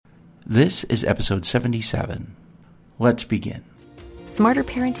This is episode 77. Let's begin. Smarter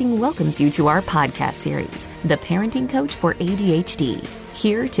Parenting welcomes you to our podcast series, The Parenting Coach for ADHD.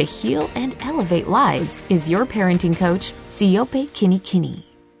 Here to heal and elevate lives is your parenting coach, Siope Kinikini.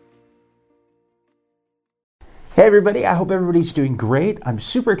 Hey everybody, I hope everybody's doing great. I'm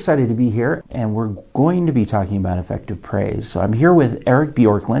super excited to be here, and we're going to be talking about effective praise. So I'm here with Eric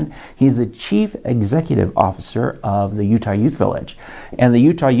Bjorklund. He's the Chief Executive Officer of the Utah Youth Village. And the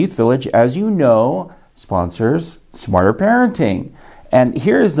Utah Youth Village, as you know, sponsors Smarter Parenting. And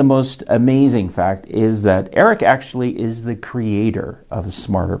here is the most amazing fact, is that Eric actually is the creator of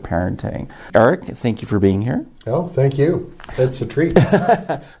Smarter Parenting. Eric, thank you for being here. Oh, thank you. It's a treat.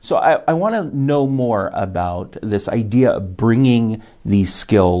 So I want to know more about this idea of bringing these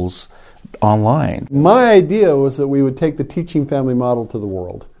skills online. My idea was that we would take the teaching family model to the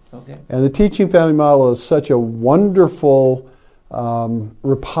world. Okay. And the teaching family model is such a wonderful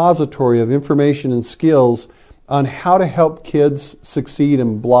repository of information and skills on how to help kids succeed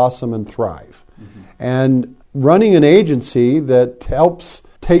and blossom and thrive. Mm-hmm. And running an agency that helps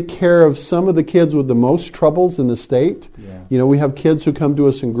take care of some of the kids with the most troubles in the state. Yeah. You know, we have kids who come to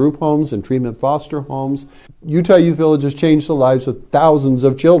us in group homes and treatment foster homes. Utah Youth Village has changed the lives of thousands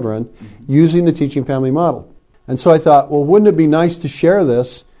of children using the teaching family model. And so I thought, well, wouldn't it be nice to share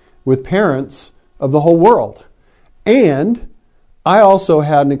this with parents of the whole world? And I also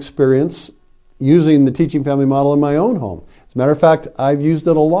had an experience using the teaching family model in my own home. As a matter of fact, I've used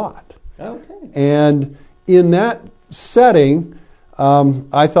it a lot. Okay. And in that setting,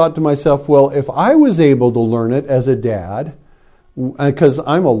 I thought to myself, well, if I was able to learn it as a dad, because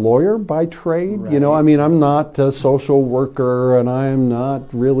I'm a lawyer by trade, right. You know, I mean, I'm not a social worker and I'm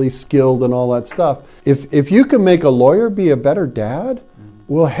not really skilled in all that stuff. If you can make a lawyer be a better dad,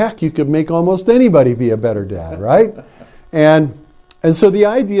 well, heck, you could make almost anybody be a better dad, right? And so the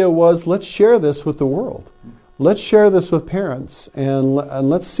idea was, let's share this with the world. Let's share this with parents, and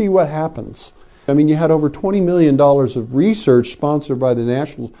let's see what happens. I mean, you had over $20 million of research sponsored by the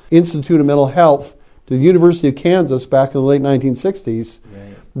National Institute of Mental Health to the University of Kansas back in the late 1960s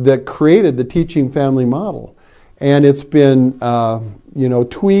that created the teaching family model. And it's been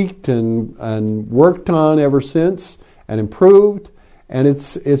tweaked and worked on ever since and improved. And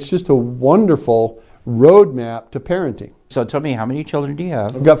it's just a wonderful roadmap to parenting. So tell me, how many children do you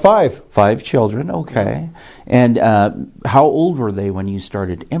have? I've got 5. 5 children, okay. And how old were they when you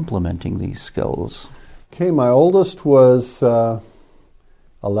started implementing these skills? Okay, my oldest was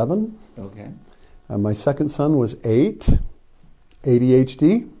 11. Okay. My second son was 8,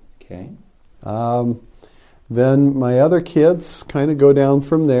 ADHD. Okay. Then my other kids kind of go down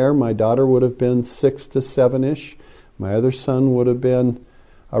from there. My daughter would have been 6 to 7-ish. My other son would have been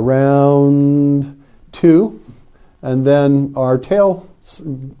around 2. And then our tail,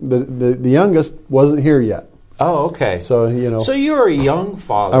 the youngest, wasn't here yet. Oh, okay. So, you know. So you were a young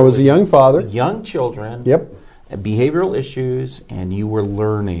father. I was a young father. Young children. Yep. Behavioral issues, and you were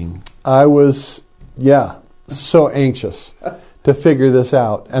learning. I was, so anxious to figure this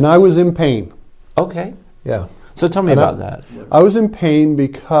out. And I was in pain. Okay. Yeah. So tell me about that. I was in pain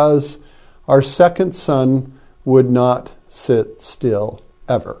because our second son would not sit still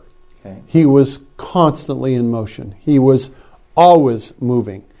ever. Okay. He was constantly in motion. He was always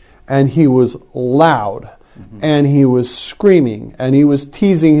moving. And he was loud. Mm-hmm. And he was screaming. And he was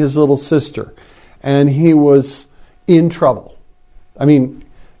teasing his little sister. And he was in trouble. I mean,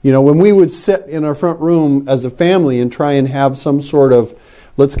 you know, when we would sit in our front room as a family and try and have some sort of,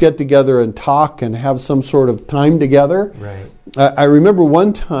 let's get together and talk and have some sort of time together. Right. I remember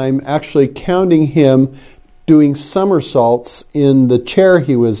one time actually counting him doing somersaults in the chair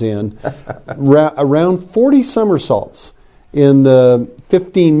he was in, around 40 somersaults in the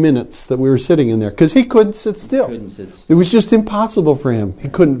 15 minutes that we were sitting in there, because he couldn't sit still. It was just impossible for him. He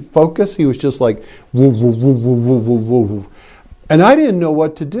couldn't focus. He was just like, woof, woof, woof, woof, woof, woof, woof. And I didn't know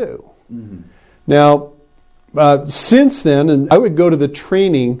what to do. Mm-hmm. Now, since then, and I would go to the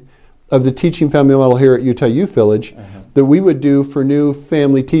training of the teaching family model here at Utah Youth Village that we would do for new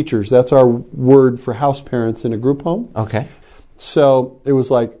family teachers. That's our word for house parents in a group home. Okay. So it was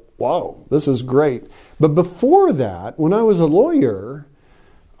like, wow, this is great. But before that, when I was a lawyer,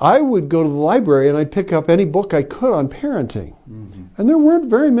 I would go to the library and I'd pick up any book I could on parenting. Mm-hmm. And there weren't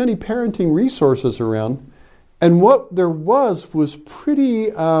very many parenting resources around. And what there was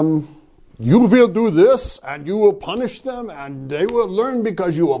pretty... you will do this, and you will punish them, and they will learn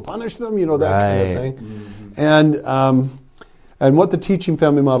because you will punish them, you know, that kind of thing. Mm-hmm. And what the teaching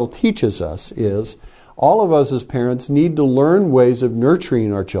family model teaches us is all of us as parents need to learn ways of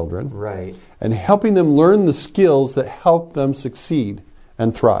nurturing our children and helping them learn the skills that help them succeed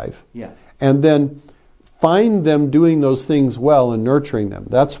and thrive. Yeah. And then find them doing those things well and nurturing them.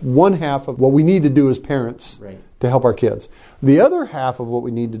 That's one half of what we need to do as parents to help our kids. The other half of what we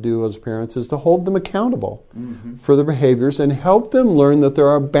need to do as parents is to hold them accountable for their behaviors and help them learn that there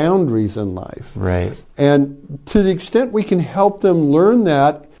are boundaries in life. Right. And to the extent we can help them learn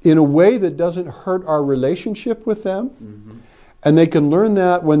that in a way that doesn't hurt our relationship with them, and they can learn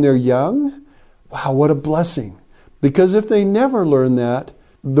that when they're young, wow, what a blessing. Because if they never learn that,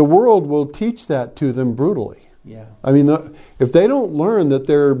 the world will teach that to them brutally. Yeah. I mean, if they don't learn that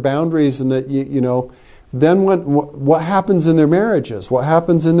there are boundaries and that, then what happens in their marriages? What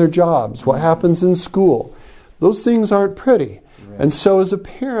happens in their jobs? What happens in school? Those things aren't pretty. Right. And so as a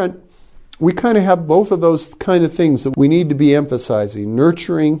parent, we kind of have both of those kind of things that we need to be emphasizing,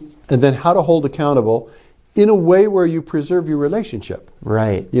 nurturing, and then how to hold accountable in a way where you preserve your relationship.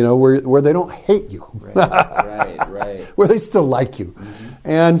 Right. Where they don't hate you. Right. Where they still like you.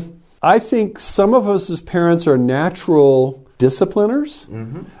 And I think some of us as parents are natural discipliners,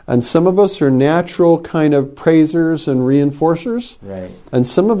 and some of us are natural kind of praisers and reinforcers, and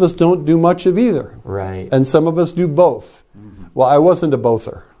some of us don't do much of either, and some of us do both. Well, I wasn't a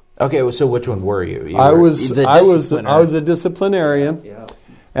bother. Okay, so which one were you? I was a disciplinarian,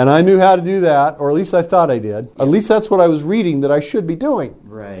 and I knew how to do that, or at least I thought I did. At least that's what I was reading that I should be doing.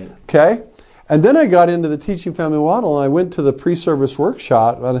 Right. Okay, and then I got into the Teaching Family Model, and I went to the pre-service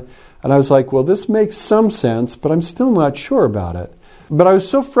workshop, and I was like, well, this makes some sense, but I'm still not sure about it. But I was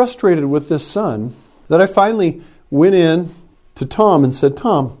so frustrated with this son that I finally went in to Tom and said,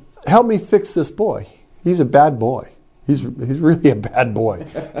 Tom, help me fix this boy. He's a bad boy. He's really a bad boy.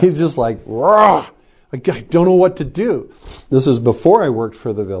 He's just like, raw. I don't know what to do. This is before I worked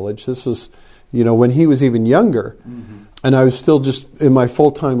for the village. This was, when he was even younger. And I was still just in my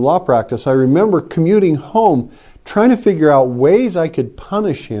full-time law practice. I remember commuting home, trying to figure out ways I could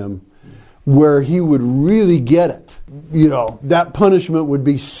punish him where he would really get it. That punishment would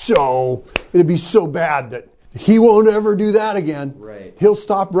be it'd be so bad that he won't ever do that again. Right. He'll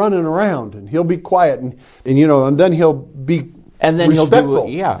stop running around and he'll be quiet and then he'll be respectful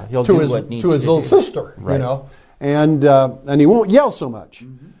to his little sister, and he won't yell so much.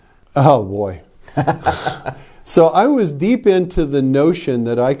 Oh boy. So I was deep into the notion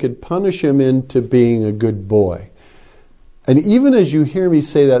that I could punish him into being a good boy. And even as you hear me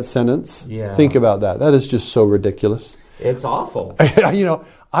say that sentence, think about that. That is just so ridiculous. It's awful.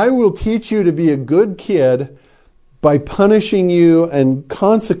 I will teach you to be a good kid by punishing you and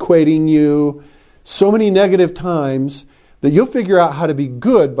consequating you so many negative times that you'll figure out how to be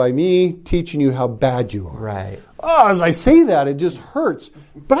good by me teaching you how bad you are. Right. Oh, as I say that, it just hurts.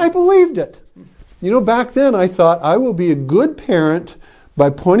 But I believed it. Back then I thought I will be a good parent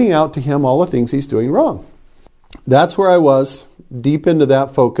by pointing out to him all the things he's doing wrong. That's where I was, deep into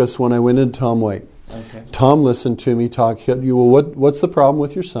that focus when I went into Tom Waite. Okay. Tom listened to me talk. What's the problem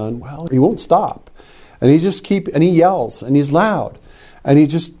with your son? Well, he won't stop. And he yells, and he's loud. And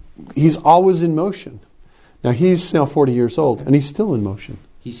he's always in motion. Now, he's now 40 years old, and he's still in motion.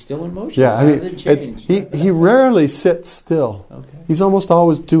 He's still in motion? Yeah, he rarely sits still. Okay. He's almost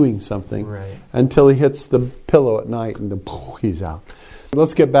always doing something until he hits the pillow at night, and then he's out.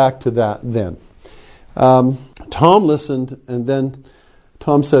 Let's get back to that then. Tom listened, and then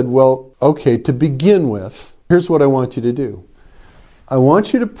Tom said, well, okay, to begin with, here's what I want you to do. I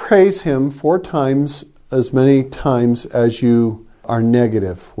want you to praise him 4 times as many times as you are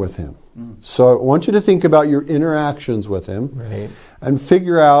negative with him. So I want you to think about your interactions with him and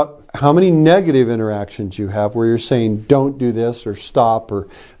figure out how many negative interactions you have where you're saying, don't do this, or stop, or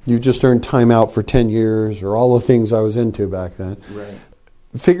you just earned time out for 10 years, or all the things I was into back then. Right.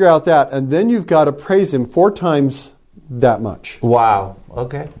 Figure out that, and then you've got to praise him 4 times that much. Wow.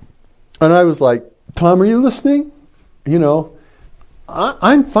 Okay. And I was like, Tom, are you listening?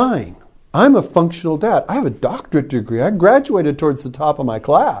 I'm fine. I'm a functional dad. I have a doctorate degree. I graduated towards the top of my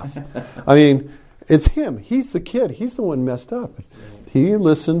class. I mean, it's him. He's the kid. He's the one messed up. He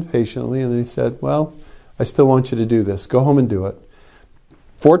listened patiently, and then he said, well, I still want you to do this. Go home and do it.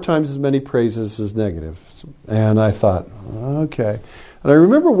 4 times as many praises as negative. And I thought, okay. And I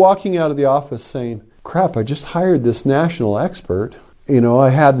remember walking out of the office saying, crap, I just hired this national expert. I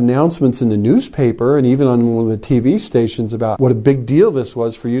had announcements in the newspaper and even on one of the TV stations about what a big deal this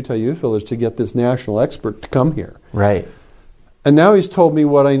was for Utah Youth Village to get this national expert to come here. Right. And now he's told me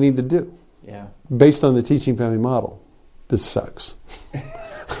what I need to do. Yeah. Based on the Teaching Family Model. This sucks.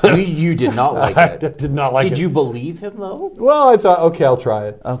 You did not like it. I did not like it. Did you believe him, though? Well, I thought, okay, I'll try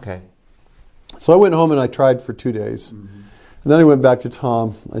it. Okay. So I went home and I tried for 2 days. And then I went back to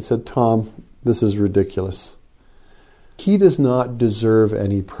Tom. I said, Tom, this is ridiculous. He does not deserve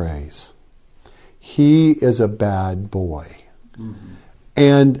any praise. He is a bad boy. Mm-hmm.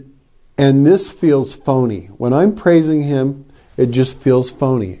 And this feels phony. When I'm praising him, it just feels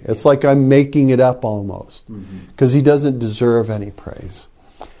phony. It's like I'm making it up almost, because he doesn't deserve any praise.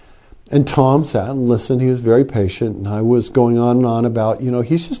 And Tom sat and listened. He was very patient, and I was going on and on about,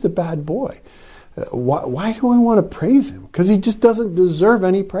 he's just a bad boy. Why do I want to praise him? Because he just doesn't deserve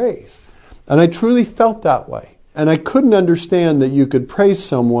any praise. And I truly felt that way. And I couldn't understand that you could praise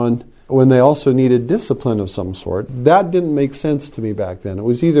someone when they also needed discipline of some sort. That didn't make sense to me back then. It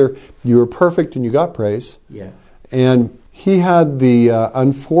was either you were perfect and you got praise, and he had the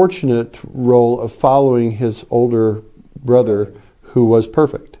unfortunate role of following his older brother who was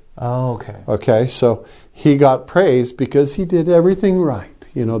perfect. Oh, okay. Okay, so he got praise because he did everything right,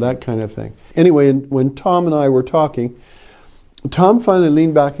 that kind of thing. Anyway, when Tom and I were talking, Tom finally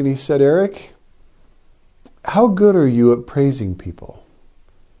leaned back and he said, "Eric, how good are you at praising people?"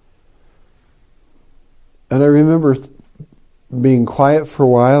 And I remember being quiet for a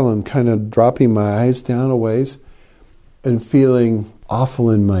while and kind of dropping my eyes down a ways and feeling awful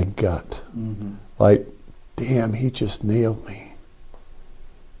in my gut. Like, damn, he just nailed me.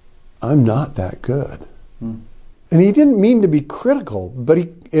 I'm not that good. And he didn't mean to be critical, but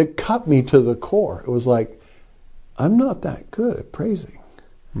it cut me to the core. It was like, I'm not that good at praising.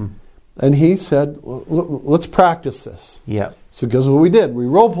 And he said, well, let's practice this. Yeah. So guess what we did? We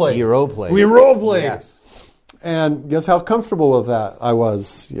role-played. You role-played. We role-played. Yes. And guess how comfortable with that I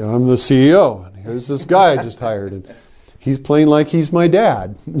was. I'm the CEO, and here's this guy I just hired, and he's playing like he's my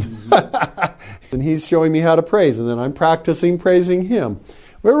dad. And he's showing me how to praise, and then I'm practicing praising him.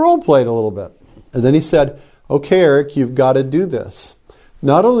 We role-played a little bit. And then he said, okay, Eric, you've got to do this.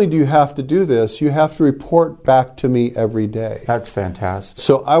 Not only do you have to do this, you have to report back to me every day. That's fantastic.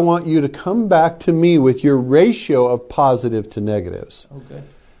 So I want you to come back to me with your ratio of positive to negatives. Okay.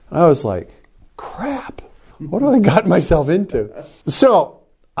 And I was like, crap, what have I gotten myself into? So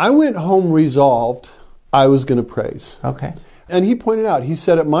I went home resolved I was going to praise. Okay. And he pointed out, he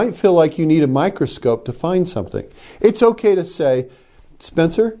said, it might feel like you need a microscope to find something. It's okay to say,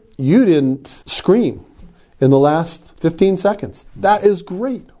 Spencer, you didn't scream in the last 15 seconds. That is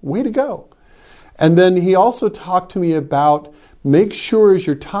great. Way to go. And then he also talked to me about, make sure as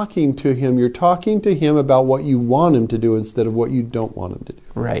you're talking to him about what you want him to do instead of what you don't want him to do.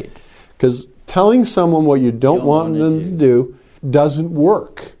 Right. Because telling someone what you don't want them to do doesn't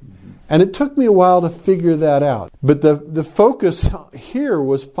work. And it took me a while to figure that out. But the focus here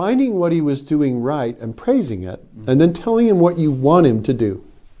was finding what he was doing right and praising it, and then telling him what you want him to do.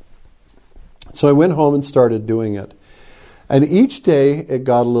 So I went home and started doing it. And each day it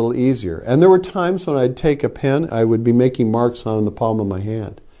got a little easier. And there were times when I'd take a pen, I would be making marks on the palm of my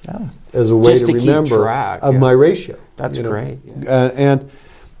hand as a way to remember keep track, of my ratio. That's great. Yeah.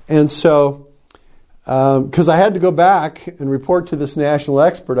 And so, because I had to go back and report to this national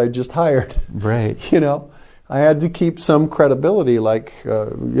expert I just hired. Right. I had to keep some credibility, like,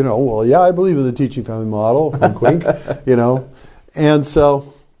 well, yeah, I believe in the teaching family model, wink, wink, And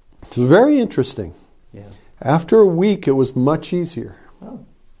so it was very interesting. Yeah. After a week, it was much easier. Oh.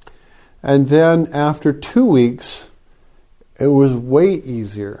 And then after 2 weeks, it was way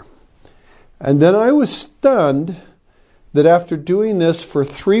easier. And then I was stunned that after doing this for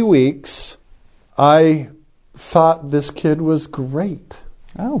 3 weeks, I thought this kid was great.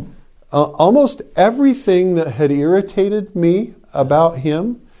 Oh. Almost everything that had irritated me about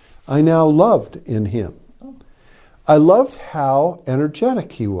him, I now loved in him. Oh. I loved how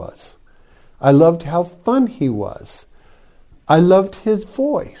energetic he was. I loved how fun he was. I loved his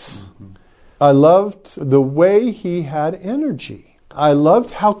voice. Mm-hmm. I loved the way he had energy. I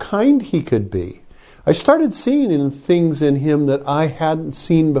loved how kind he could be. I started seeing things in him that I hadn't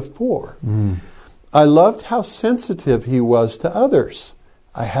seen before. Mm. I loved how sensitive he was to others.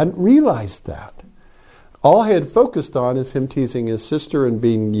 I hadn't realized that. All I had focused on is him teasing his sister and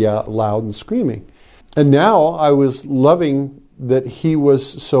being loud and screaming. And now I was loving that he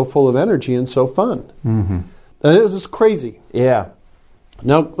was so full of energy and so fun. Mm-hmm. And it was crazy. Yeah.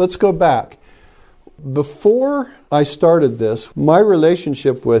 Now let's go back. Before I started this, my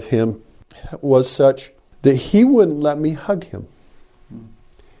relationship with him was such that he wouldn't let me hug him.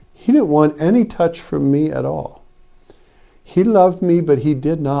 He didn't want any touch from me at all. He loved me, but he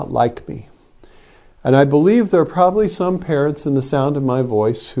did not like me. And I believe there are probably some parents in the sound of my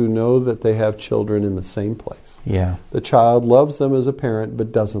voice who know that they have children in the same place. Yeah. The child loves them as a parent,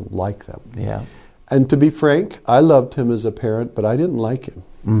 but doesn't like them. Yeah. And to be frank, I loved him as a parent, but I didn't like him.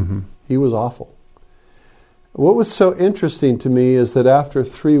 Mm-hmm. He was awful. What was so interesting to me is that after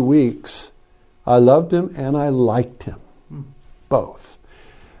 3 weeks, I loved him and I liked him. both.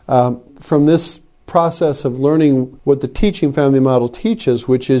 From this process of learning what the teaching family model teaches,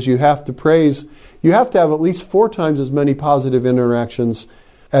 which is you have to have at least 4 times as many positive interactions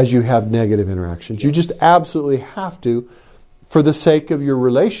as you have negative interactions. You just absolutely have to, for the sake of your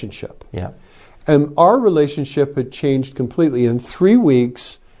relationship. Yeah. And our relationship had changed completely. In 3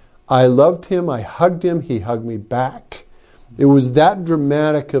 weeks, I loved him, I hugged him, he hugged me back. It was that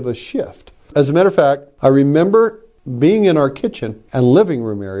dramatic of a shift. As a matter of fact, I remember being in our kitchen and living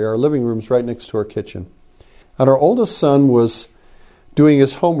room area. Our living room's right next to our kitchen. And our oldest son was doing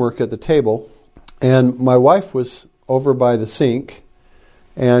his homework at the table, and my wife was over by the sink,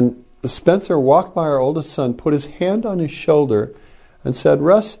 and Spencer walked by our oldest son, put his hand on his shoulder, and said,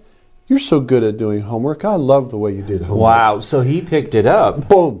 "Russ, you're so good at doing homework. I love the way you did homework." Wow, so he picked it up.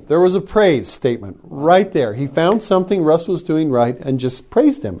 Boom. There was a praise statement right there. He found something Russ was doing right and just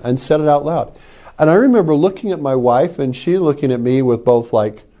praised him and said it out loud. And I remember looking at my wife and she looking at me with both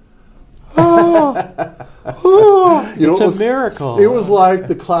like, It's a miracle. It was like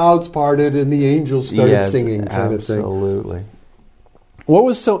the clouds parted and the angels started singing kind of thing. Absolutely. What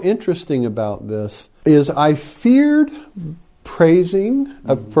was so interesting about this is I feared praising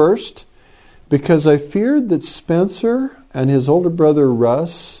at first because I feared that Spencer and his older brother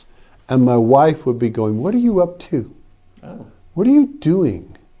Russ and my wife would be going, "What are you up to? Oh. What are you doing?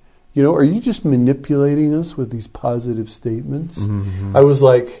 Are you just manipulating us with these positive statements?" Mm-hmm. I was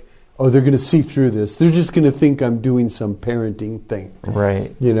like, "Oh, they're going to see through this. They're just going to think I'm doing some parenting thing."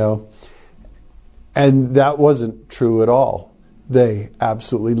 Right. And that wasn't true at all. They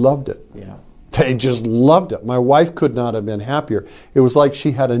absolutely loved it. Yeah. They just loved it. My wife could not have been happier. It was like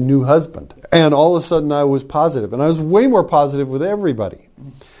she had a new husband. And all of a sudden I was positive. And I was way more positive with everybody.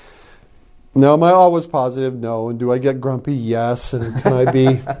 Now, am I always positive? No. And do I get grumpy? Yes. And can I be,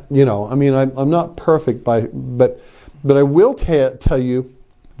 I'm not perfect, but I will tell you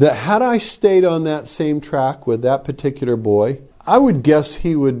that had I stayed on that same track with that particular boy, I would guess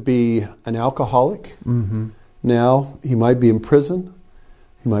he would be an alcoholic. Mm-hmm. Now, he might be in prison.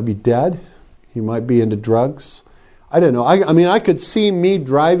 He might be dead. He might be into drugs. I don't know. I could see me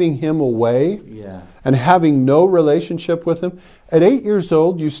driving him away and having no relationship with him. At 8 years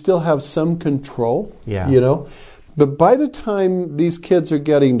old, you still have some control, But by the time these kids are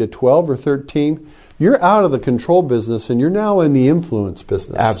getting to 12 or 13, you're out of the control business and you're now in the influence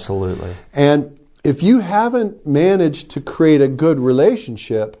business. Absolutely. And if you haven't managed to create a good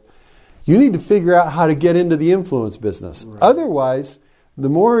relationship, you need to figure out how to get into the influence business. Right. Otherwise, the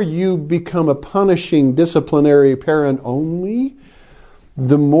more you become a punishing disciplinary parent only,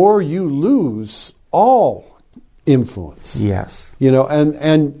 the more you lose all influence. Yes.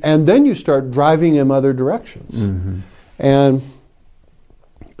 And then you start driving him other directions. Mm-hmm. And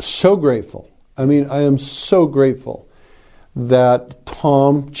so grateful. I am so grateful that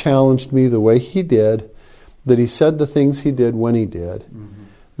Tom challenged me the way he did, that he said the things he did when he did,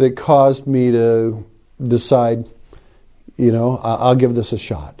 that caused me to decide, I'll give this a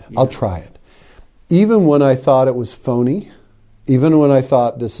shot. Yeah. I'll try it. Even when I thought it was phony, even when I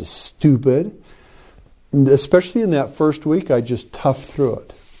thought this is stupid, especially in that first week, I just toughed through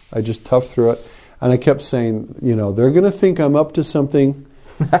it. And I kept saying, they're going to think I'm up to something.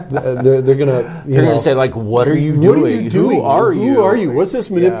 They're going to, They're going to say, like, what are you doing? What are you doing? Who are you? Who are you? What's this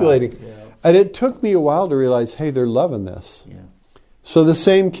manipulating? Yeah. And it took me a while to realize, hey, they're loving this. Yeah. So the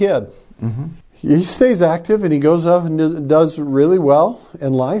same kid, he stays active and he goes up and does really well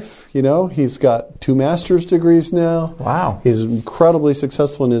in life. He's got 2 master's degrees now. Wow. He's incredibly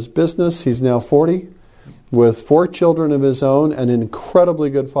successful in his business. He's now 40 with 4 children of his own, an incredibly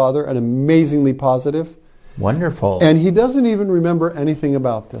good father, and amazingly positive. Wonderful. And he doesn't even remember anything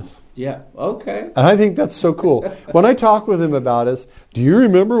about this. Yeah, okay. And I think that's so cool. When I talk with him about it, do you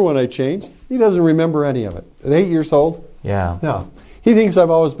remember when I changed? He doesn't remember any of it. At 8 years old? Yeah. No. He thinks I've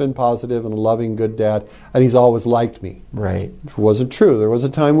always been positive and a loving, good dad, and he's always liked me. Right. Which wasn't true. There was a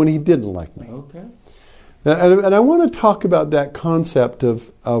time when he didn't like me. Okay. And I want to talk about that concept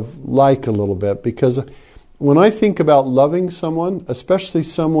of like a little bit, because when I think about loving someone, especially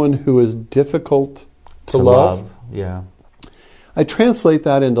someone who is difficult to love, I translate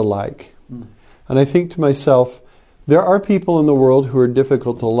that into like. And I think to myself, there are people in the world who are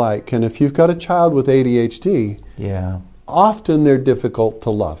difficult to like. And if you've got a child with ADHD, often they're difficult to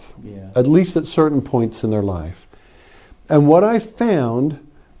love, at least at certain points in their life. And what I found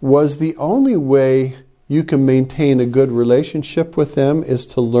was the only way you can maintain a good relationship with them is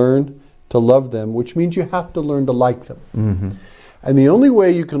to learn to love them, which means you have to learn to like them. Mm-hmm. And the only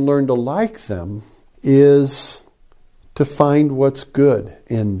way you can learn to like them is to find what's good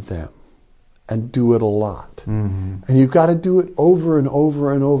in them. and do it a lot. And you've got to do it over and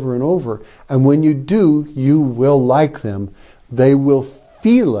over and over and over. And when you do, you will like them. They will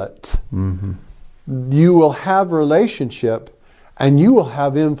feel it. You will have relationship, and you will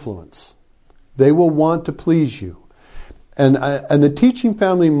have influence. They will want to please you. And the teaching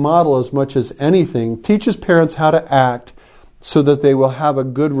family model, as much as anything, teaches parents how to act so that they will have a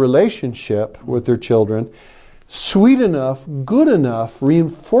good relationship with their children, sweet enough, good enough,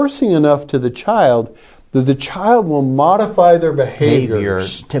 reinforcing enough to the child that the child will modify their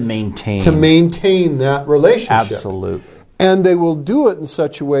behaviors to maintain that relationship. Absolutely. And they will do it in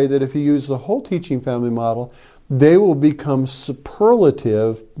such a way that if you use the whole teaching family model, they will become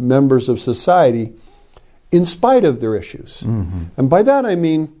superlative members of society in spite of their issues. And by that I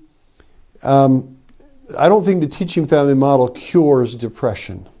mean, I don't think the teaching family model cures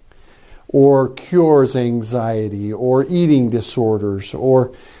depression or cures anxiety or eating disorders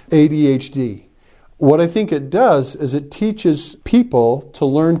or ADHD. What I think it does is it teaches people to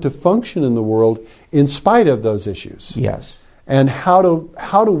learn to function in the world in spite of those issues. Yes. And how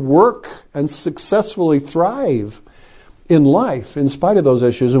to work and successfully thrive in life in spite of those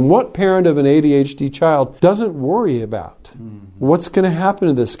issues. And what parent of an ADHD child doesn't worry about? What's going to happen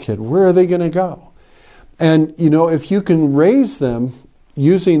to this kid? Where are they going to go? And, you know, if you can raise them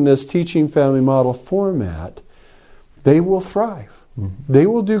using this teaching family model format, they will thrive. They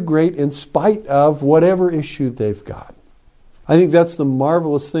will do great in spite of whatever issue they've got. I think that's the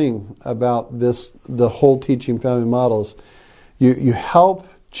marvelous thing about the whole teaching family models. You help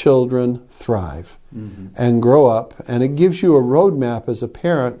children thrive and grow up, and it gives you a roadmap as a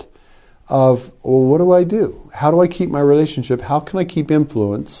parent of, well, what do I do? How do I keep my relationship? How can I keep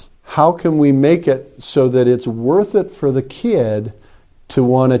influence? How can we make it so that it's worth it for the kid to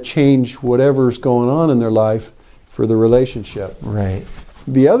want to change whatever's going on in their life for the relationship? Right.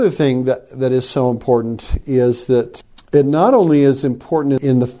 The other thing that is so important is that it not only is important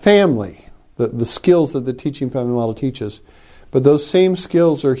in the family, the skills that the teaching family model teaches, but those same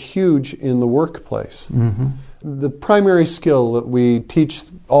skills are huge in the workplace. The primary skill that we teach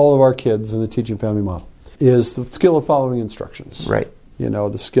all of our kids in the teaching family model is the skill of following instructions. Right. You know,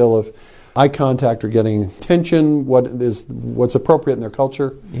 the skill of eye contact or getting attention, what's appropriate in their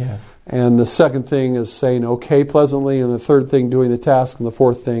culture. Yeah. And the second thing is saying okay pleasantly, and the third thing doing the task, and the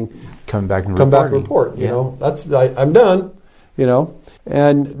fourth thing come back and report. You know, I'm done. You know,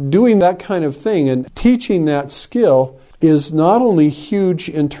 and doing that kind of thing and teaching that skill is not only huge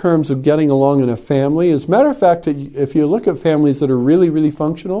in terms of getting along in a family. As a matter of fact, if you look at families that are really, really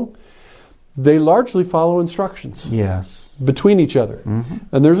functional, they largely follow instructions. Yes. Between each other.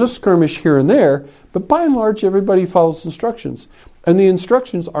 And there's a skirmish here and there, but by and large everybody follows instructions. And the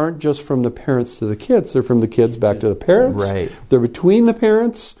instructions aren't just from the parents to the kids, they're from the kids back to the parents. Right. They're between the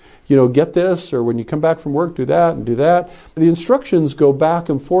parents, you know, get this, or when you come back from work, do that and do that. The instructions go back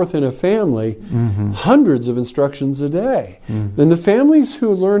and forth in a family, hundreds of instructions a day. And the families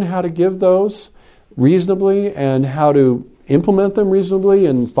who learn how to give those reasonably and how to implement them reasonably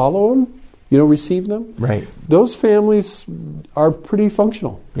and follow them, you know, receive them. Right. Those families are pretty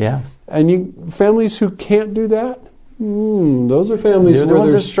functional. Yeah. And families who can't do that, those are families where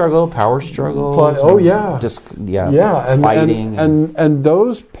there's struggle, power struggles. Oh yeah. Just and fighting. And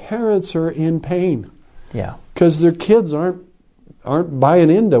those parents are in pain. Yeah. Because their kids aren't buying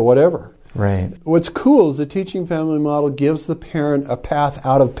into whatever. Right. What's cool is the teaching family model gives the parent a path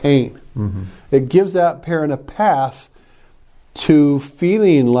out of pain. It gives that parent a path to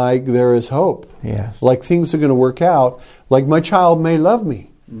feeling like there is hope. Yes. Like things are going to work out. Like my child may love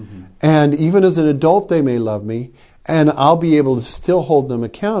me. And even as an adult they may love me. And I'll be able to still hold them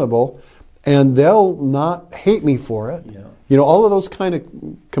accountable. And they'll not hate me for it. Yeah. You know, all of those kind of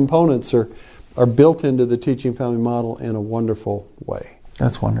components are built into the teaching family model in a wonderful way.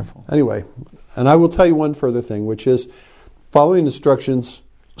 That's wonderful. Anyway, and I will tell you one further thing, which is following instructions,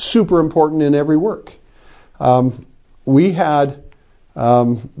 super important in every work. We had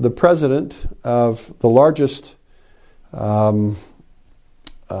the president of the largest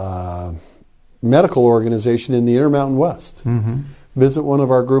medical organization in the Intermountain West visit one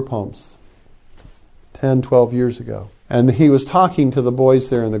of our group homes 10, 12 years ago. And he was talking to the boys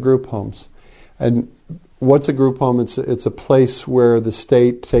there in the group homes. And what's a group home? It's a place where the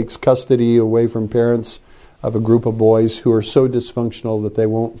state takes custody away from parents of a group of boys who are so dysfunctional that they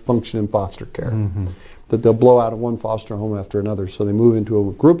won't function in foster care. That they'll blow out of one foster home after another, so they move into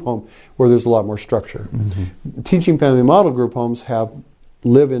a group home where there's a lot more structure. Teaching family model group homes have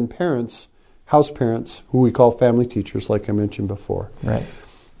live-in parents, house parents, who we call family teachers, like I mentioned before. Right.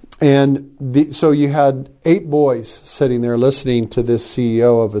 And so you had 8 boys sitting there listening to this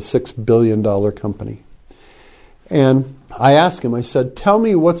CEO of a $6 billion company. And I asked him, I said, tell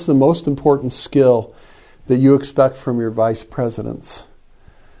me what's the most important skill that you expect from your vice presidents?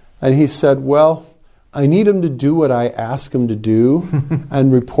 And he said, well, I need him to do what I ask him to do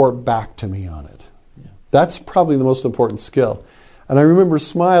and report back to me on it. Yeah. That's probably the most important skill. And I remember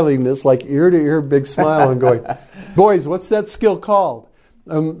smiling, this like ear-to-ear big smile, and going, boys, what's that skill called?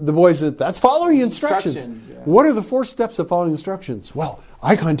 The boys said, that's following instructions. Yeah. What are the 4 steps of following instructions? Well,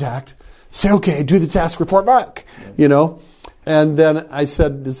 eye contact, say okay, do the task, report back, And then I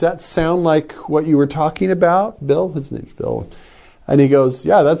said, does that sound like what you were talking about, Bill? His name's Bill. And he goes,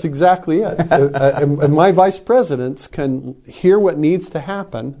 yeah, that's exactly it. And my vice presidents can hear what needs to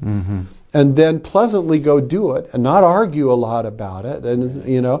happen and then pleasantly go do it and not argue a lot about it,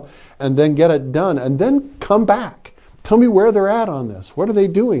 and then get it done and then come back. Tell me where they're at on this. What are they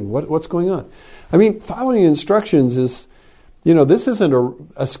doing? What's going on? I mean, following instructions is, this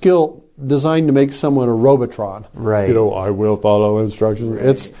isn't a skill designed to make someone a Robotron. Right. I will follow instructions.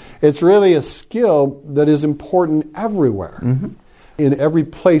 Right. It's really a skill that is important everywhere. Mm-hmm. In every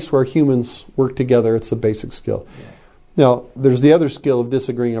place where humans work together, it's a basic skill. Yeah. Now, there's the other skill of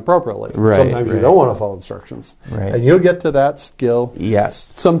disagreeing appropriately. Right, Sometimes you don't want to follow instructions. Right. And you'll get to that skill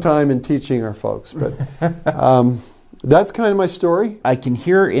sometime in teaching our folks. But that's kind of my story. I can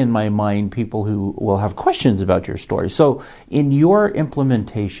hear in my mind people who will have questions about your story. So in your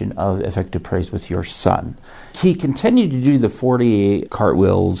implementation of effective praise with your son, he continued to do the 48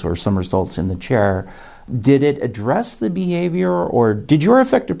 cartwheels or somersaults in the chair. Did it address the behavior, or did your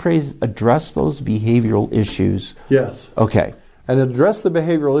effective praise address those behavioral issues? Yes. Okay. And it addressed the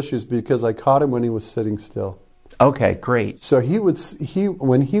behavioral issues because I caught him when he was sitting still. Okay, great. So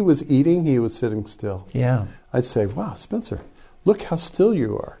when he was eating, he was sitting still. Yeah. I'd say, wow, Spencer, look how still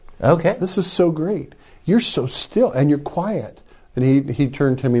you are. Okay. This is so great. You're so still and you're quiet. And he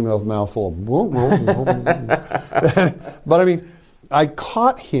turned to me with a mouthful of but I mean, I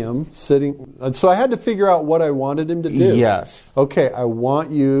caught him sitting, and so I had to figure out what I wanted him to do. Yes. Okay, I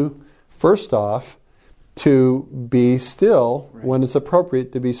want you, first off, to be still when it's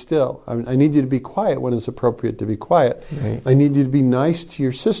appropriate to be still. I need you to be quiet when it's appropriate to be quiet. Right. I need you to be nice to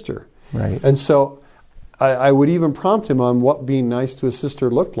your sister. Right. And so I would even prompt him on what being nice to his sister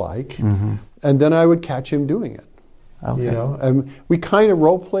looked like, and then I would catch him doing it. Okay. And we kind of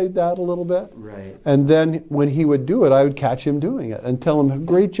role-played that a little bit. Right. And then when he would do it, I would catch him doing it and tell him,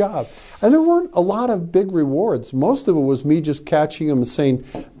 great job. And there weren't a lot of big rewards. Most of it was me just catching him and saying,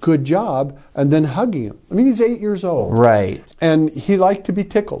 good job, and then hugging him. I mean, he's 8 years old. Right. And he liked to be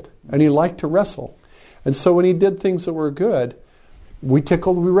tickled, and he liked to wrestle. And so when he did things that were good, we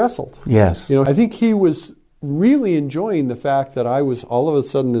tickled, we wrestled. Yes. I think he was really enjoying the fact that I was all of a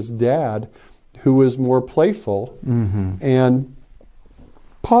sudden this dad who was more playful and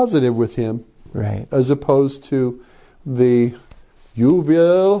positive with him, right, as opposed to the you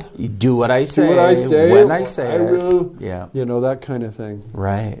will do what I say, when I say I will, yeah, that kind of thing.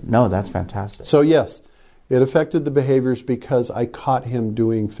 Right. No, that's fantastic. So yes, it affected the behaviors because I caught him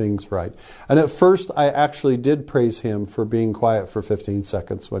doing things right. And at first, I actually did praise him for being quiet for 15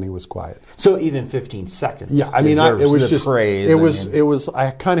 seconds when he was quiet. So even 15 seconds. Yeah, I mean, it was just praise. It was.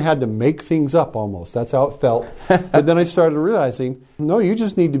 I kind of had to make things up almost. That's how it felt. But then I started realizing, no, you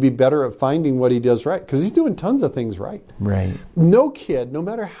just need to be better at finding what he does right, because he's doing tons of things right. Right. No kid, no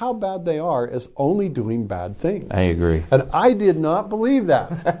matter how bad they are, is only doing bad things. I agree. And I did not believe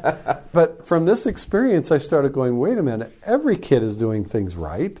that. But from this experience, I started going, wait a minute, every kid is doing things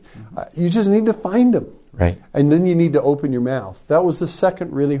right. You just need to find them. Right. And then you need to open your mouth. That was the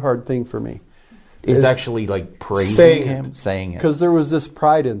second really hard thing for me. Is actually like praising him, saying it. Because there was this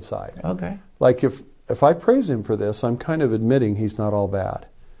pride inside. Okay. Like if I praise him for this, I'm kind of admitting he's not all bad.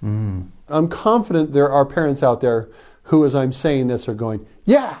 I'm confident there are parents out there who, as I'm saying this, are going,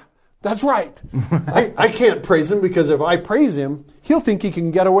 yeah, that's right. I can't praise him because if I praise him, he'll think he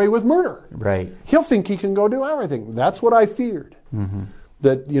can get away with murder. Right. He'll think he can go do everything. That's what I feared.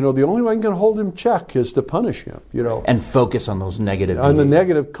 That, the only way I can hold him in check is to punish him, And focus on those negative on the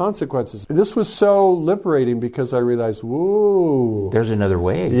negative consequences. This was so liberating because I realized, whoa. There's another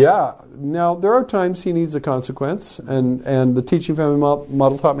way. Yeah. Now, there are times he needs a consequence, and the teaching family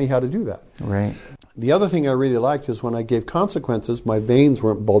model taught me how to do that. Right. The other thing I really liked is when I gave consequences, my veins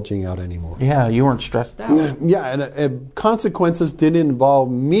weren't bulging out anymore. Yeah, you weren't stressed out. Yeah, and consequences didn't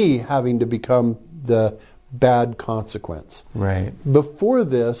involve me having to become the bad consequence. Right. Before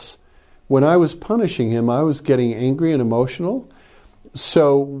this, when I was punishing him, I was getting angry and emotional.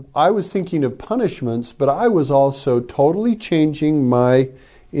 So I was thinking of punishments, but I was also totally changing my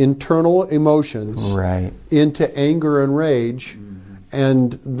internal emotions into anger and rage.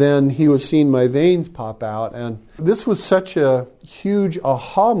 And then he was seeing my veins pop out. And this was such a huge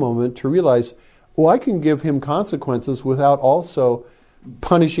aha moment to realize, well, I can give him consequences without also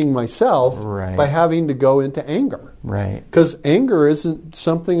punishing myself by having to go into anger. Because anger isn't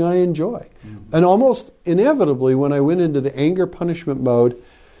something I enjoy. And almost inevitably, when I went into the anger punishment mode,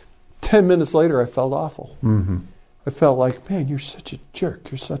 10 minutes later I felt awful. I felt like, man, you're such a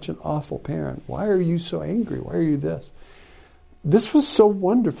jerk. You're such an awful parent. Why are you so angry? Why are you this? This was so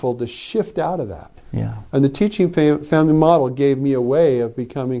wonderful to shift out of that. And the teaching family model gave me a way of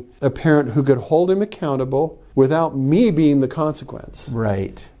becoming a parent who could hold him accountable without me being the consequence.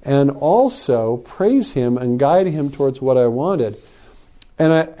 And also praise him and guide him towards what I wanted.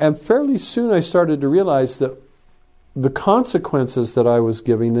 And fairly soon I started to realize that the consequences that I was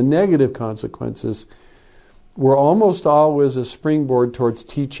giving, the negative consequences, were almost always a springboard towards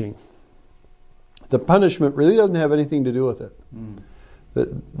teaching. The punishment really doesn't have anything to do with it.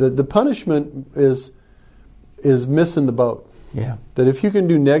 The punishment is missing the boat. That if you can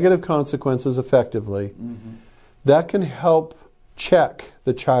do negative consequences effectively, that can help check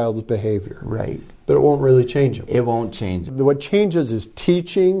the child's behavior. But it won't really change them. It won't change. What changes is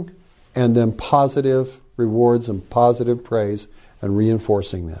teaching and then positive rewards and positive praise and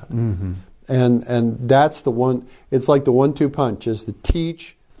reinforcing that. And that's the one, it's like the 1-2 punch, is the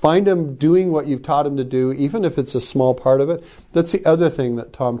teach, find him doing what you've taught him to do, even if it's a small part of it. That's the other thing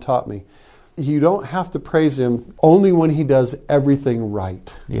that Tom taught me. You don't have to praise him only when he does everything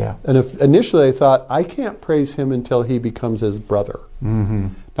right. And if initially I thought, I can't praise him until he becomes his brother.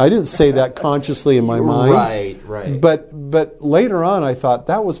 I didn't say that consciously in my mind. But later on I thought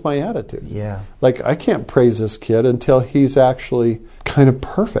that was my attitude. Like, I can't praise this kid until he's actually kind of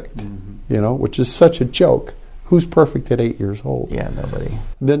perfect, which is such a joke. Who's perfect at 8 years old? Nobody.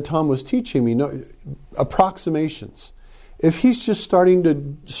 Then Tom was teaching me approximations. If he's just starting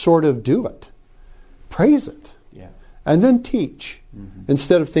to sort of do it, praise it. And then teach.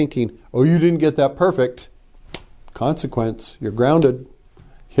 Instead of thinking, oh, you didn't get that perfect, consequence, you're grounded,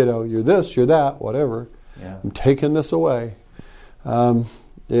 you're this, you're that, whatever. I'm taking this away.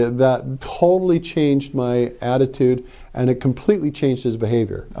 That totally changed my attitude, and it completely changed his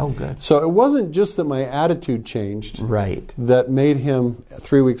behavior. So it wasn't just that my attitude changed that made him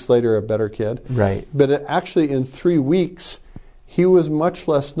 3 weeks later a better kid. But it actually, in 3 weeks, he was much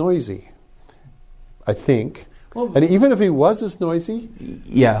less noisy, I think. And even if he was as noisy,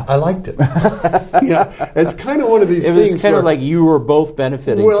 I liked it. It's kind of one of these things. It was kind of like you were both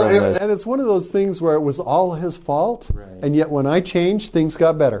benefiting from this. And it's one of those things where it was all his fault, and yet when I changed, things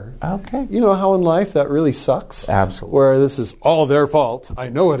got better. You know how in life that really sucks? Absolutely. Where this is all their fault. I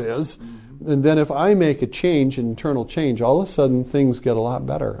know it is. And then if I make a change, an internal change, all of a sudden things get a lot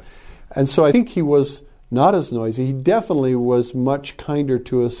better. And so I think he was not as noisy. He definitely was much kinder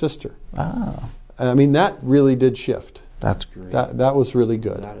to his sister. I mean, that really did shift. That's great. That was really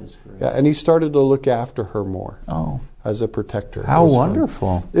good. That is great. And he started to look after her more as a protector. How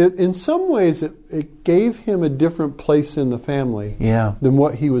wonderful. In some ways, it gave him a different place in the family than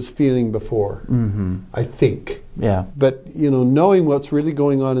what he was feeling before, I think. But, knowing what's really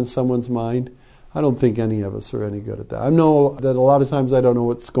going on in someone's mind, I don't think any of us are any good at that. I know that a lot of times I don't know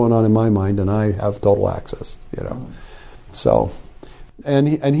what's going on in my mind, and I have total access, So...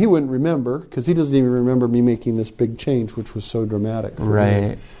 And he wouldn't remember, because he doesn't even remember me making this big change, which was so dramatic for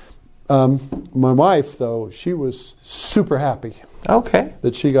me. My wife, though, she was super happy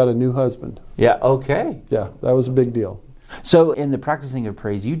that she got a new husband. Yeah, that was a big deal. So in the practicing of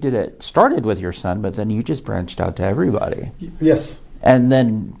praise, started with your son, but then you just branched out to everybody. Yes. And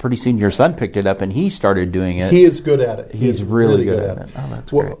then pretty soon your son picked it up and he started doing it. He is good at it. He's really good at it. Oh,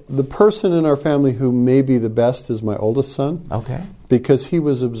 that's great. The person in our family who may be the best is my oldest son. Because he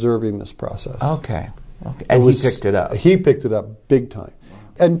was observing this process. And he picked it up. He picked it up big time. Wow.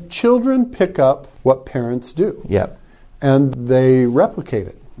 And children pick up what parents do. And they replicate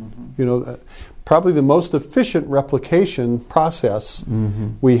it. Probably the most efficient replication process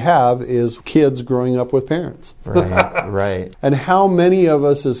we have is kids growing up with parents. And how many of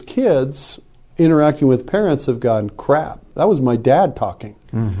us as kids interacting with parents have gone, crap, that was my dad talking.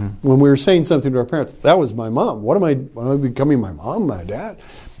 When we were saying something to our parents, that was my mom. Am I becoming my mom, my dad?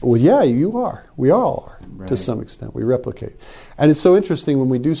 Well, yeah, you are. We all are, to some extent. We replicate. And it's so interesting when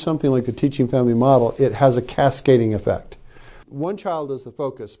we do something like the teaching family model, it has a cascading effect. One child is the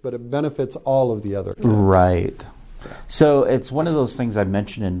focus, but it benefits all of the other. So it's one of those things I've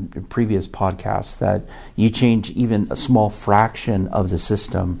mentioned in previous podcasts, that you change even a small fraction of the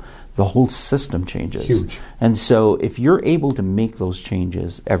system, the whole system changes. Huge. And so if you're able to make those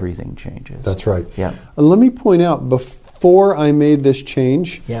changes, everything changes. That's right. Yeah. And let me point out, before I made this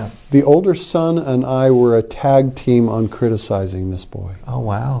change, the older son and I were a tag team on criticizing this boy. Oh,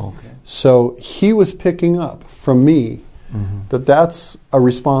 wow. Okay. So he was picking up from me that that's a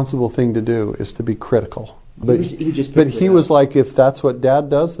responsible thing to do, is to be critical. But he was like, if that's what Dad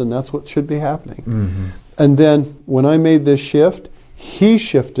does, then that's what should be happening. And then when I made this shift, he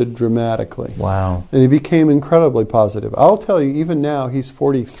shifted dramatically. Wow. And he became incredibly positive. I'll tell you, even now, he's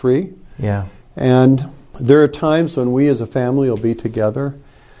 43. Yeah. And there are times when we as a family will be together,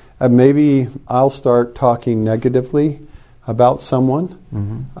 and maybe I'll start talking negatively about someone,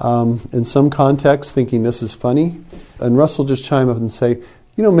 in some context, thinking this is funny. And Russ will just chime up and say,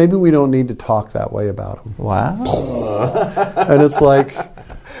 you know, maybe we don't need to talk that way about him. Wow. And it's like,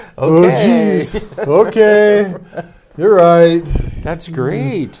 Okay. oh, geez, okay, you're right. That's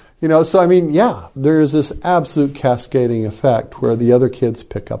great. You know, so I mean, yeah, there is this absolute cascading effect where the other kids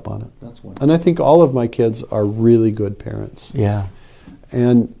pick up on it. That's wonderful. And I think all of my kids are really good parents. Yeah.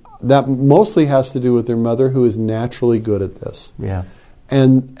 And that mostly has to do with their mother, who is naturally good at this. Yeah.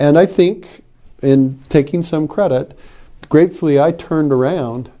 And I think, in taking some credit, gratefully I turned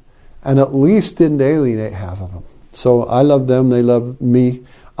around and at least didn't alienate half of them. So I love them, they love me.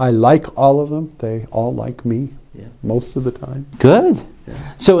 I like all of them. They all like me most of the time. Good.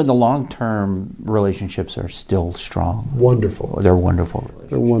 Yeah. So in the long term, relationships are still strong. Wonderful. They're wonderful relationships.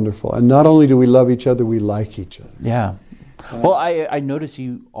 They're wonderful. And not only do we love each other, we like each other. Yeah. Well, I notice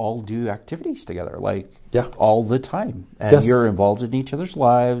you all do activities together, like all the time. And you're involved in each other's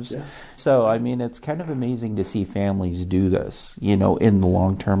lives. Yes. So, I mean, it's kind of amazing to see families do this, you know, in the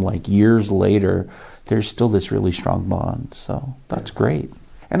long term, like years later, there's still this really strong bond. So that's great.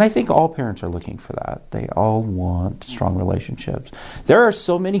 And I think all parents are looking for that. They all want strong relationships. There are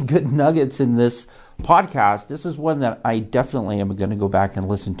so many good nuggets in this podcast. This is one that I definitely am going to go back and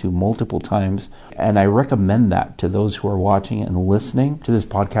listen to multiple times. And I recommend that to those who are watching and listening to this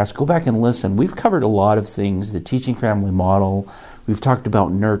podcast. Go back and listen. We've covered a lot of things, the teaching family model. We've talked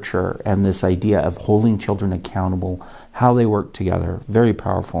about nurture and this idea of holding children accountable, how they work together. Very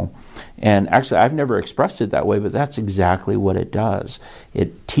powerful. And actually, I've never expressed it that way, but that's exactly what it does.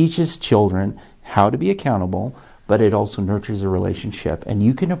 It teaches children how to be accountable, but it also nurtures a relationship. And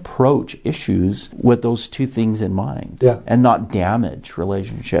you can approach issues with those two things in mind and not damage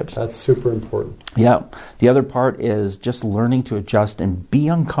relationships. That's super important. Yeah. The other part is just learning to adjust and be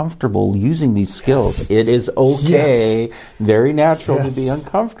uncomfortable using these skills. Yes. It is okay, very natural to be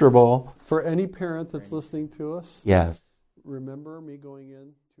uncomfortable. For any parent that's listening to us, remember me going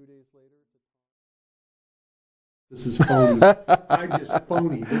in 2 days later? This is phony. I'm just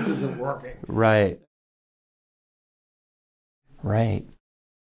phony. This isn't working. Right. Right.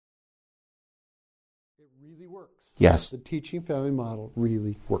 It really works. Yes. The teaching family model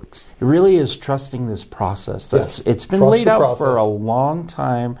really works. It really is trusting this process. It's been laid out for a long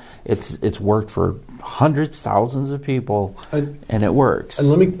time. It's worked for hundreds, thousands of people, and it works. And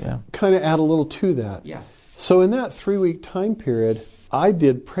let me kind of add a little to that. Yeah. So in that 3-week time period, I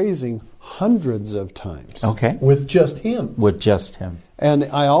did praising hundreds of times. Okay. With just him. With just him. And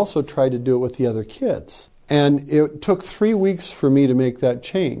I also tried to do it with the other kids. And it took 3 weeks for me to make that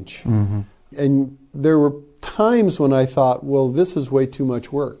change. Mm-hmm. And there were times when I thought, well, this is way too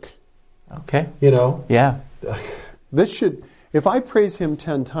much work. Okay. You know? Yeah. If I praise him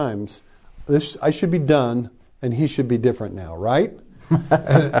 10 times, I should be done and he should be different now, right?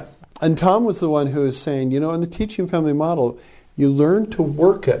 And Tom was the one who was saying, you know, in the teaching family model, you learn to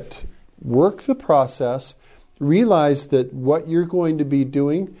work it. Work the process. Realize that what you're going to be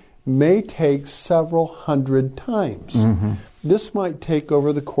doing may take several hundred times. Mm-hmm. This might take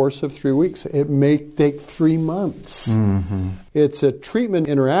over the course of 3 weeks. It may take 3 months. Mm-hmm. It's a treatment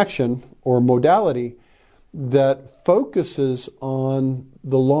interaction or modality that focuses on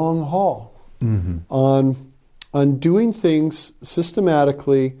the long haul, on doing things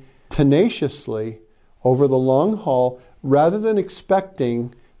systematically, tenaciously over the long haul, rather than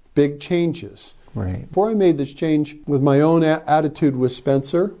expecting big changes. Right. Before I made this change with my own attitude with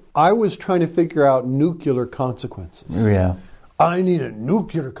Spencer, I was trying to figure out nuclear consequences. Yeah. I need a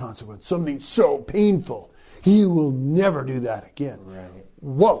nuclear consequence, something so painful. He will never do that again. Right.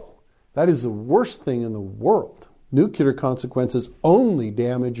 Whoa, that is the worst thing in the world. Nuclear consequences only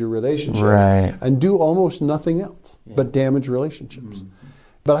damage your relationship and do almost nothing else but damage relationships. Mm-hmm.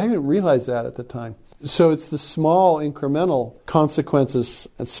 But I didn't realize that at the time. So it's the small incremental consequences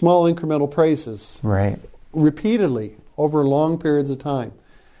and small incremental praises repeatedly over long periods of time.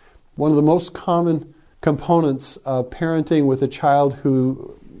 One of the most common components of parenting with a child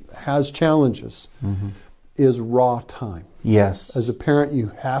who has challenges is raw time. Yes. As a parent,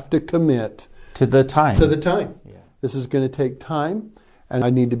 you have to commit to the time. Yeah. This is going to take time, and I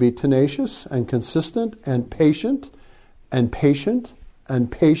need to be tenacious and consistent and patient and patient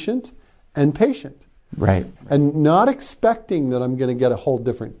and patient and patient. Right. And not expecting that I'm going to get a whole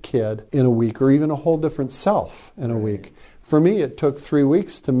different kid in a week or even a whole different self in a week. For me, it took 3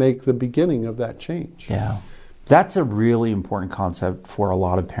 weeks to make the beginning of that change. Yeah. That's a really important concept for a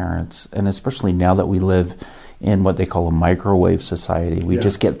lot of parents, and especially now that we live in what they call a microwave society. We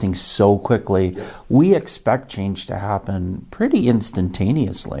just get things so quickly. Yeah. We expect change to happen pretty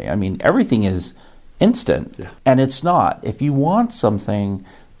instantaneously. I mean, everything is instant, and it's not. If you want something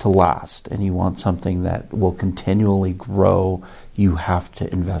to last and you want something that will continually grow, you have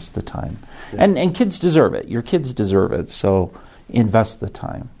to invest the time. Yeah. And kids deserve it. Your kids deserve it. So invest the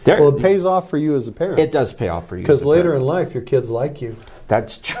time. Well, it pays off for you as a parent. It does pay off for you. Because later in life, your kids like you.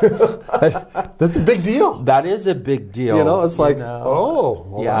 That's true. That's a big deal. That is a big deal. You know, it's like,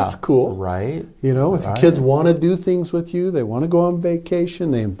 that's cool. Right. You know, if your kids want to do things with you, they want to go on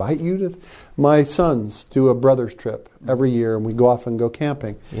vacation, they invite you to... My sons do a brother's trip every year, and we go off and go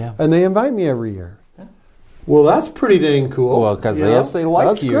camping. Yeah. And they invite me every year. Well, that's pretty dang cool. Well, because they like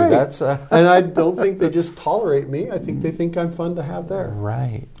that's you. Great. That's and I don't think they just tolerate me. I think they think I'm fun to have there.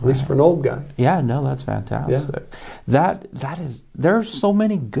 Right. At least for an old guy. Yeah, no, that's fantastic. Yeah. That is. There are so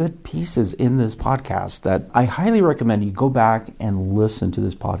many good pieces in this podcast that I highly recommend you go back and listen to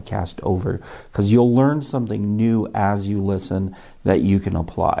this podcast over, because you'll learn something new as you listen that you can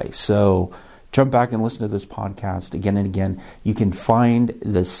apply. So jump back and listen to this podcast again and again. You can find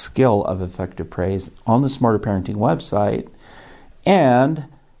the skill of effective praise on the Smarter Parenting website and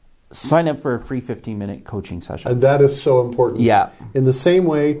sign up for a free 15-minute coaching session. And that is so important. Yeah. In the same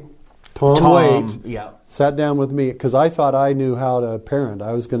way, Tom Waite sat down with me because I thought I knew how to parent.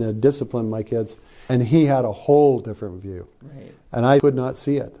 I was going to discipline my kids. And he had a whole different view. Right. And I could not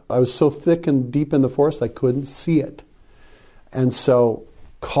see it. I was so thick and deep in the forest, I couldn't see it. And so...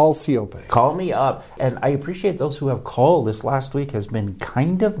 call COPE. Call me up. And I appreciate those who have called. This last week has been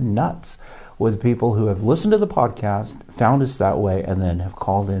kind of nuts with people who have listened to the podcast, found us that way, and then have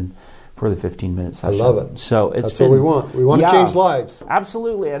called in for the 15-minute session. I love it. So that's what we want. We want to change lives.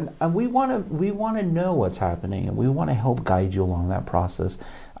 Absolutely. And we want to know what's happening, and we want to help guide you along that process.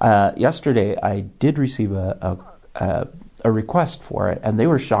 Yesterday, I did receive a request for it, and they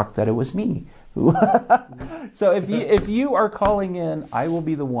were shocked that it was me. So if you are calling in, I will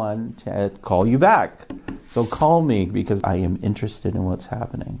be the one to call you back. So call me, because I am interested in what's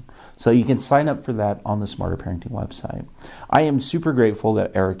happening. So you can sign up for that on the Smarter Parenting website. I am super grateful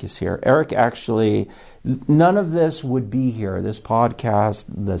that Eric is here. Eric, actually, none of this would be here. This podcast,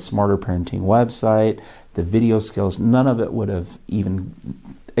 the Smarter Parenting website, the video skills, none of it would have even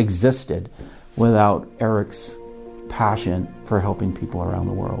existed without Eric's passion for helping people around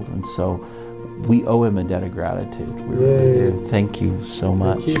the world. And so we owe him a debt of gratitude. We really do. Thank you so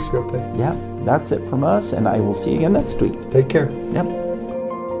much. Thank you, Scope. Yeah, that's it from us, and I will see you again next week. Take care. Yep.